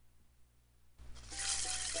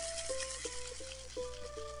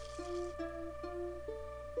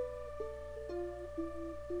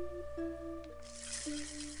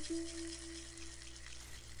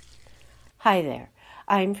Hi there,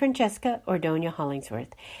 I'm Francesca Ordonia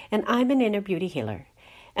Hollingsworth, and I'm an inner beauty healer,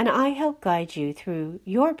 and I help guide you through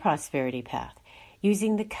your prosperity path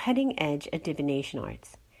using the cutting edge of divination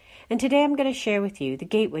arts. And today I'm going to share with you the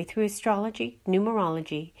gateway through astrology,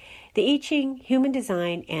 numerology, the I Ching, human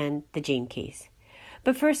design, and the gene keys.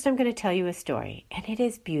 But first I'm going to tell you a story, and it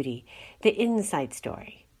is beauty, the inside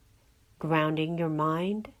story, grounding your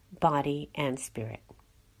mind, body, and spirit.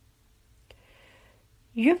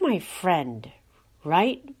 "You're my friend,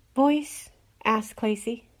 right, Voice?" asked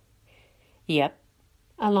Clacy. "Yep,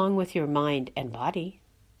 along with your mind and body,"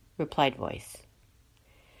 replied Voice.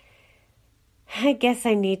 "I guess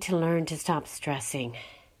I need to learn to stop stressing.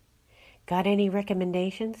 Got any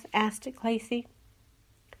recommendations?" asked Clacy.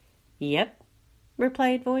 "Yep,"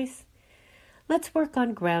 replied Voice. "Let's work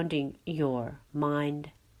on grounding your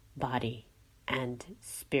mind, body, and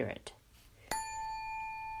spirit.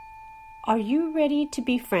 Are you ready to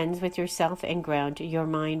be friends with yourself and ground your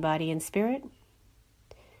mind, body, and spirit?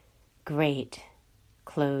 Great.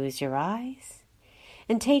 Close your eyes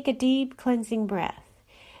and take a deep cleansing breath.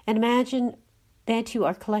 And imagine that you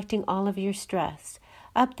are collecting all of your stress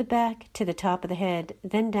up the back to the top of the head,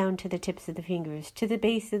 then down to the tips of the fingers, to the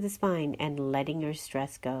base of the spine, and letting your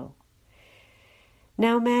stress go.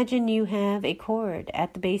 Now imagine you have a cord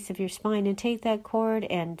at the base of your spine, and take that cord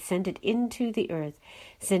and send it into the earth,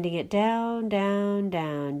 sending it down, down,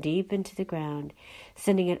 down, deep into the ground,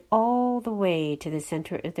 sending it all the way to the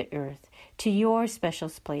center of the earth, to your special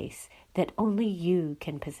place that only you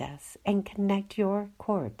can possess, and connect your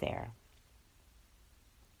cord there.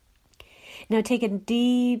 Now take a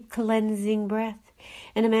deep cleansing breath,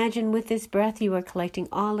 and imagine with this breath you are collecting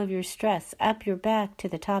all of your stress up your back to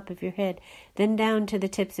the top of your head, then down to the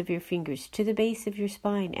tips of your fingers, to the base of your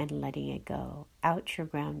spine, and letting it go out your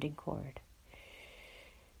grounding cord.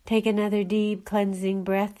 Take another deep cleansing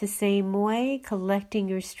breath the same way, collecting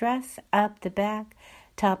your stress up the back,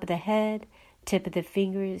 top of the head, tip of the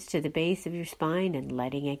fingers, to the base of your spine, and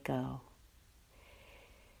letting it go.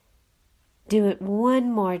 Do it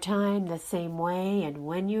one more time the same way, and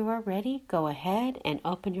when you are ready, go ahead and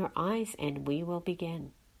open your eyes and we will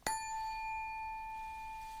begin.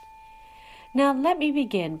 Now let me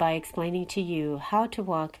begin by explaining to you how to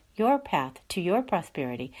walk your path to your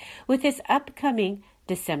prosperity with this upcoming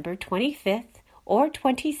December 25th or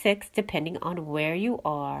 26th, depending on where you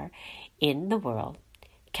are in the world,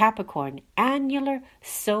 Capricorn annular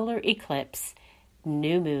solar eclipse,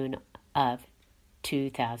 new moon of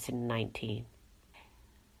 2019.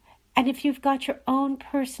 And if you've got your own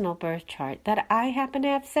personal birth chart that I happen to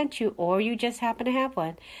have sent you, or you just happen to have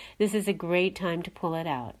one, this is a great time to pull it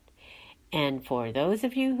out. And for those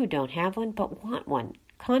of you who don't have one but want one,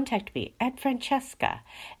 contact me at Francesca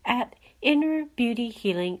at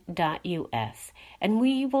innerbeautyhealing.us, and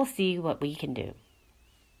we will see what we can do.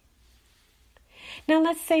 Now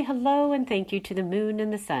let's say hello and thank you to the moon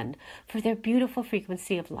and the sun for their beautiful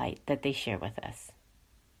frequency of light that they share with us.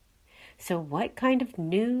 So what kind of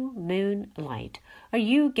new moon light are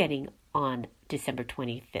you getting on December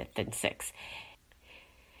 25th and 6th?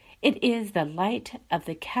 It is the light of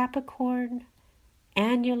the Capricorn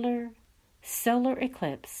annular solar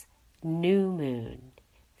eclipse new moon,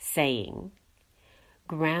 saying,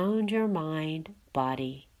 ground your mind,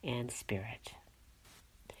 body, and spirit.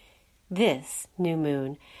 This new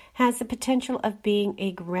moon has the potential of being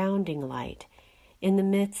a grounding light in the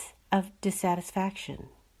midst of dissatisfaction,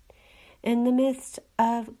 in the midst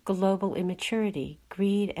of global immaturity,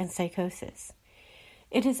 greed, and psychosis.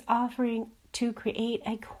 It is offering to create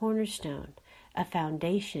a cornerstone, a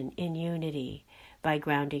foundation in unity by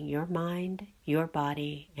grounding your mind, your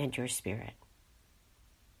body, and your spirit.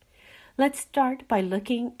 Let's start by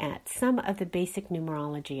looking at some of the basic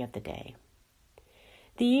numerology of the day.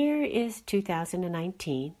 The year is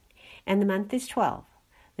 2019, and the month is 12,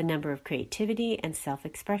 the number of creativity and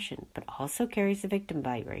self-expression, but also carries a victim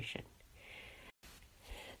vibration.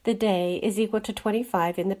 The day is equal to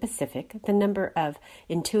 25 in the Pacific, the number of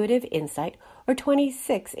intuitive insight, or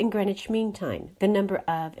 26 in Greenwich Mean Time, the number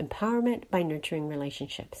of empowerment by nurturing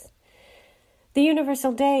relationships. The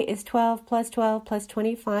universal day is 12 plus 12 plus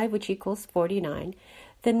 25, which equals 49,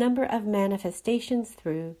 the number of manifestations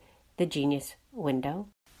through the genius window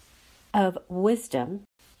of wisdom,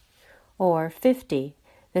 or 50,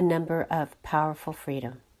 the number of powerful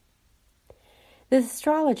freedom. The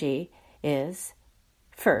astrology is,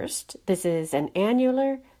 first, this is an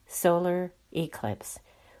annular solar eclipse,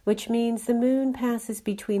 which means the moon passes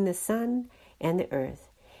between the sun and the earth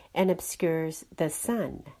and obscures the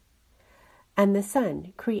sun, and the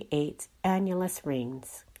sun creates annulus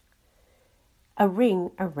rings, a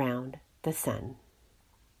ring around the sun.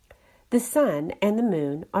 The sun and the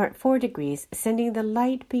moon are at 4 degrees, sending the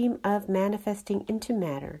light beam of manifesting into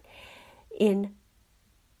matter in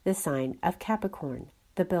the sign of Capricorn,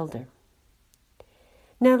 the builder.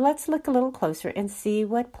 Now let's look a little closer and see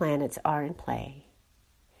what planets are in play.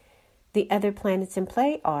 The other planets in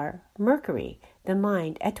play are Mercury, the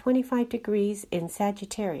mind, at 25 degrees in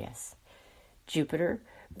Sagittarius. Jupiter,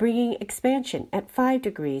 bringing expansion at 5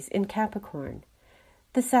 degrees in Capricorn.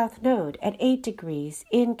 The South Node at 8 degrees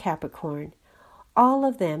in Capricorn. All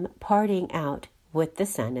of them partying out with the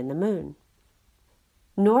Sun and the Moon.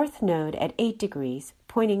 North Node at 8 degrees,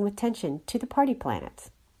 pointing with tension to the party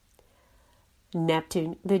planets.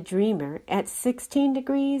 Neptune, the dreamer, at 16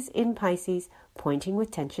 degrees in Pisces, pointing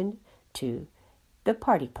with tension to the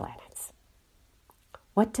party planets.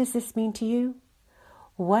 What does this mean to you?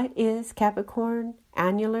 What is Capricorn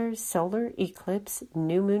annular solar eclipse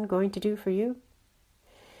new moon going to do for you?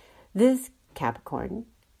 This Capricorn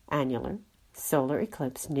annular solar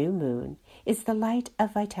eclipse new moon is the light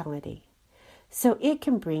of vitality. So it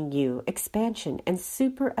can bring you expansion and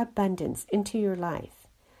superabundance into your life.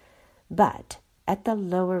 But at the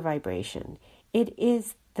lower vibration, it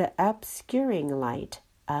is the obscuring light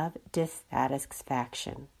of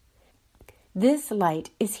dissatisfaction. This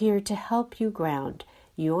light is here to help you ground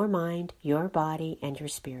your mind, your body, and your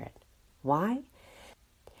spirit. Why?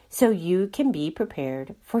 So you can be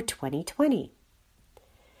prepared for 2020.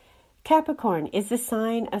 Capricorn is the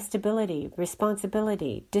sign of stability,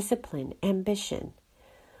 responsibility, discipline, ambition.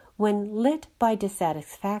 When lit by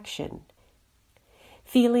dissatisfaction,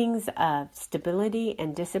 feelings of stability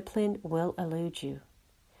and discipline will elude you.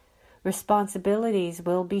 Responsibilities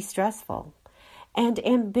will be stressful, and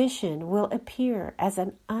ambition will appear as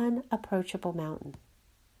an unapproachable mountain.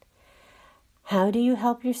 How do you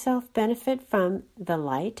help yourself benefit from the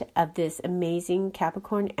light of this amazing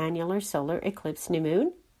Capricorn annular solar eclipse new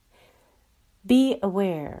moon? Be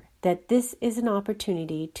aware that this is an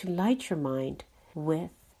opportunity to light your mind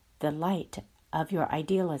with the light of your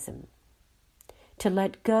idealism, to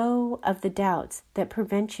let go of the doubts that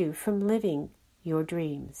prevent you from living your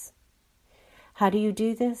dreams. How do you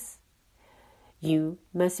do this? You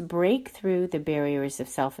must break through the barriers of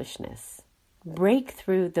selfishness. Break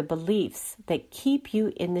through the beliefs that keep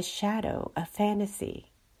you in the shadow of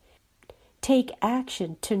fantasy. Take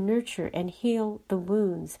action to nurture and heal the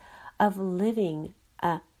wounds of living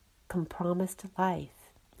a compromised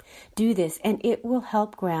life. Do this and it will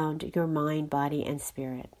help ground your mind, body, and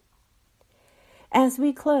spirit. As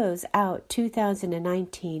we close out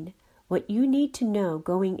 2019, what you need to know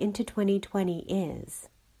going into 2020 is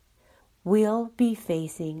we'll be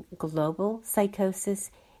facing global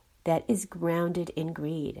psychosis that is grounded in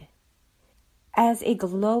greed. As a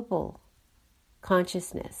global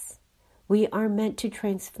consciousness, we are meant to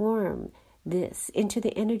transform this into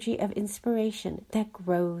the energy of inspiration that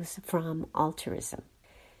grows from altruism.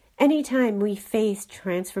 Anytime we face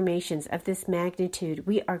transformations of this magnitude,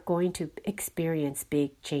 we are going to experience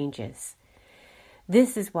big changes.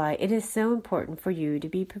 This is why it is so important for you to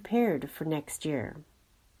be prepared for next year.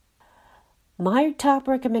 My top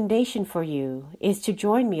recommendation for you is to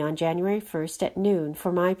join me on January 1st at noon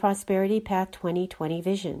for my Prosperity Path 2020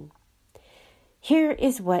 vision. Here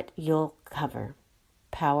is what you'll cover.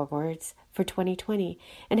 Power words for 2020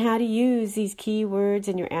 and how to use these key words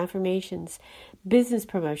in your affirmations, business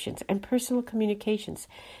promotions, and personal communications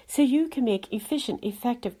so you can make efficient,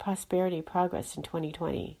 effective prosperity progress in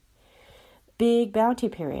 2020. Big bounty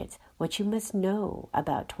periods, what you must know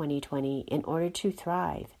about 2020 in order to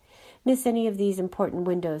thrive. Miss any of these important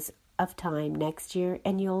windows of time next year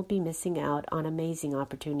and you'll be missing out on amazing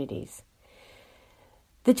opportunities.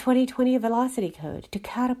 The 2020 Velocity Code to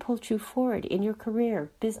catapult you forward in your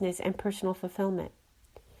career, business, and personal fulfillment.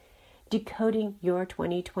 Decoding your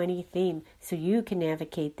 2020 theme so you can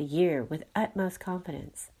navigate the year with utmost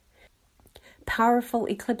confidence. Powerful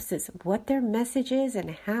eclipses, what their message is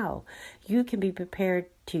and how you can be prepared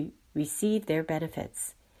to receive their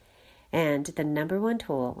benefits. And the number one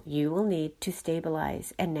tool you will need to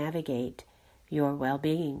stabilize and navigate your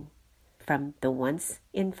well-being from the once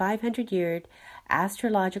in 500-year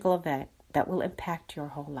astrological event that will impact your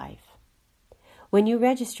whole life. When you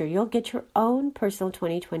register, you'll get your own personal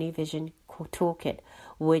 2020 Vision Toolkit,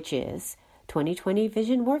 which is 2020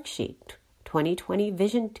 Vision Worksheet, 2020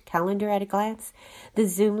 Vision Calendar at a Glance, the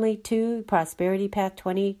Zoom link to Prosperity Path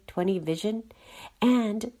 2020 Vision,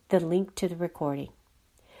 and the link to the recording.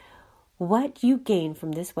 What you gain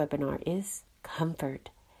from this webinar is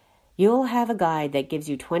comfort. You'll have a guide that gives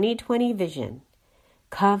you 2020 vision,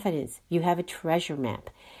 confidence. You have a treasure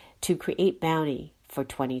map to create bounty for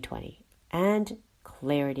 2020, and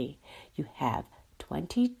clarity. You have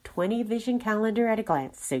 2020 Vision Calendar at a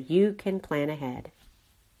glance so you can plan ahead.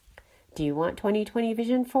 Do you want 2020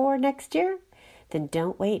 Vision for next year? Then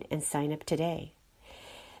don't wait and sign up today.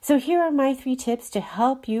 So here are my 3 tips to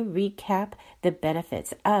help you recap the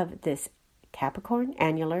benefits of this Capricorn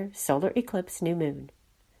annular solar eclipse new moon.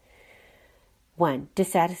 1.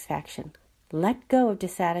 Dissatisfaction. Let go of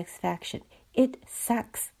dissatisfaction. It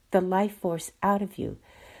sucks the life force out of you.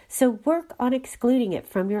 So work on excluding it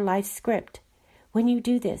from your life script. When you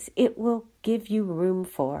do this, it will give you room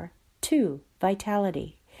for 2.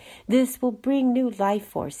 Vitality. This will bring new life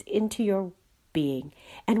force into your being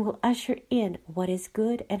and will usher in what is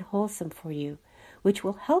good and wholesome for you, which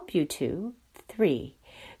will help you to 3.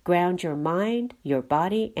 Ground your mind, your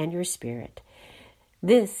body, and your spirit.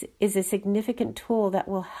 This is a significant tool that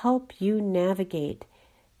will help you navigate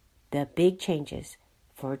the big changes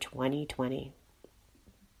for 2020.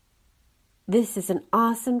 This is an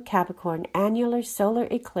awesome Capricorn annular solar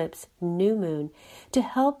eclipse new moon to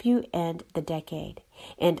help you end the decade.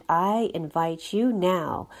 And I invite you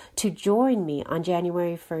now to join me on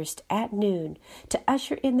January 1st at noon to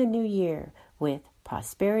usher in the new year with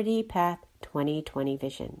Prosperity Path 2020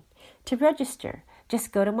 Vision. To register,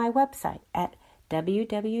 just go to my website at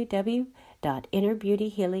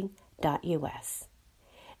www.innerbeautyhealing.us.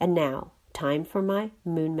 And now, time for my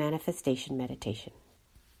moon manifestation meditation.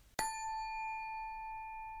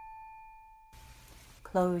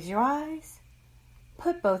 Close your eyes,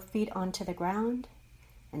 put both feet onto the ground,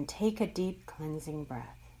 and take a deep cleansing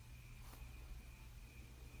breath.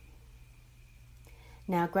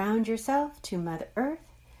 Now ground yourself to Mother Earth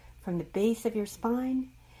from the base of your spine,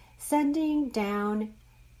 sending down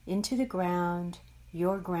into the ground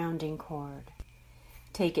your grounding cord.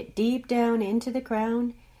 Take it deep down into the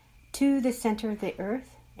ground to the center of the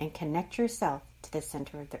earth and connect yourself to the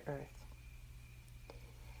center of the earth.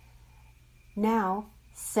 Now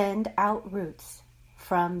send out roots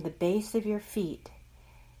from the base of your feet.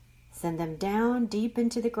 Send them down deep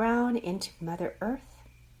into the ground, into Mother Earth.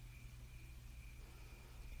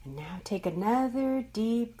 And now take another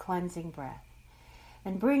deep cleansing breath.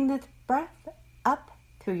 And bring the breath up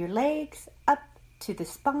through your legs, up to the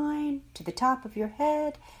spine, to the top of your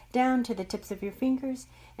head, down to the tips of your fingers,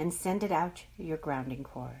 and send it out your grounding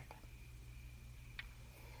cord.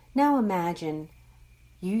 Now imagine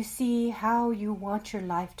you see how you want your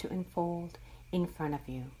life to unfold in front of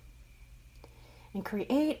you. And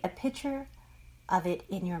create a picture of it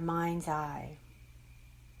in your mind's eye.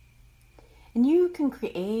 And you can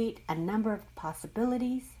create a number of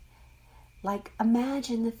possibilities, like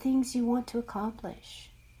imagine the things you want to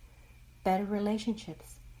accomplish. Better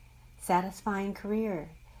relationships, satisfying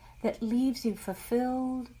career that leaves you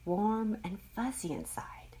fulfilled, warm, and fuzzy inside.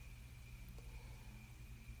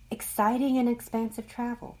 Exciting and expansive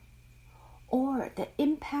travel, or the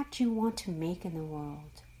impact you want to make in the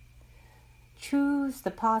world. Choose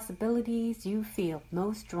the possibilities you feel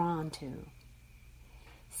most drawn to.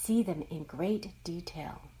 See them in great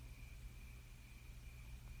detail.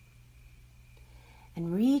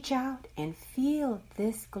 And reach out and feel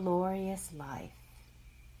this glorious life.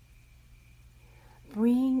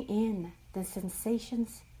 Bring in the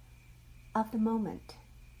sensations of the moment.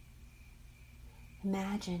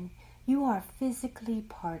 Imagine you are physically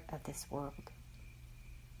part of this world.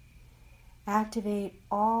 Activate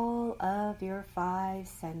all of your 5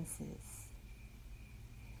 senses.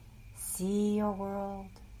 See your world.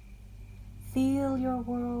 Feel your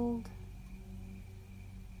world.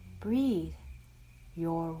 Breathe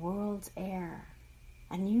your world's air,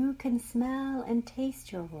 and you can smell and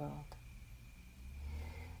taste your world.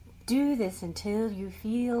 Do this until you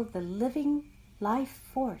feel the living life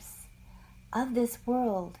force of this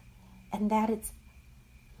world and that it's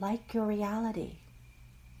like your reality.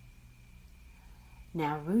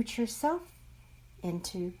 Now root yourself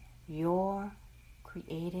into your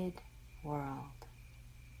created world.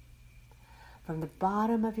 From the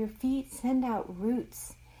bottom of your feet, send out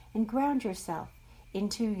roots and ground yourself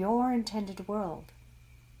into your intended world.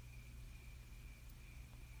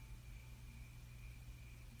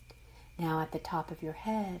 Now at the top of your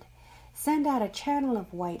head, send out a channel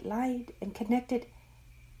of white light and connect it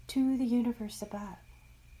to the universe above.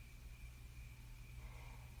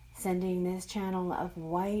 Sending this channel of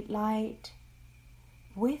white light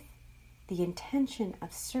with the intention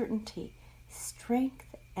of certainty, strength,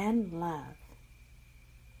 and love.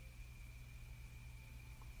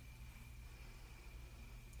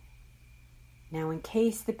 Now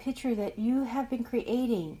encase the picture that you have been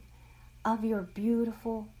creating of your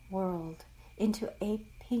beautiful world into a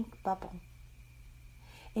pink bubble.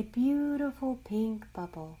 A beautiful pink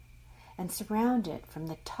bubble, and surround it from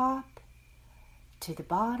the top to the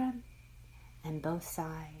bottom and both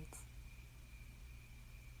sides.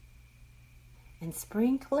 And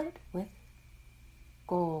sprinkle it with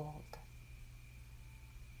gold.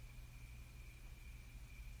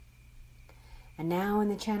 And now in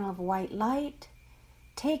the channel of white light,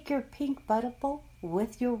 take your pink bubble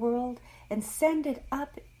with your world and send it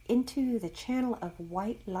up into the channel of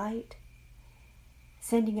white light,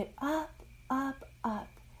 sending it up, up, up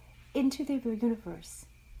into the universe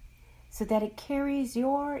so that it carries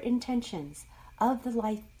your intentions of the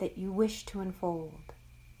light that you wish to unfold.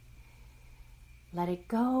 Let it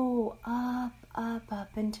go up, up,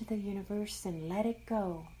 up into the universe and let it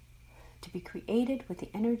go to be created with the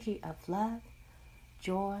energy of love,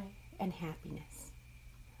 joy, and happiness.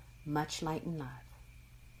 Much light and love.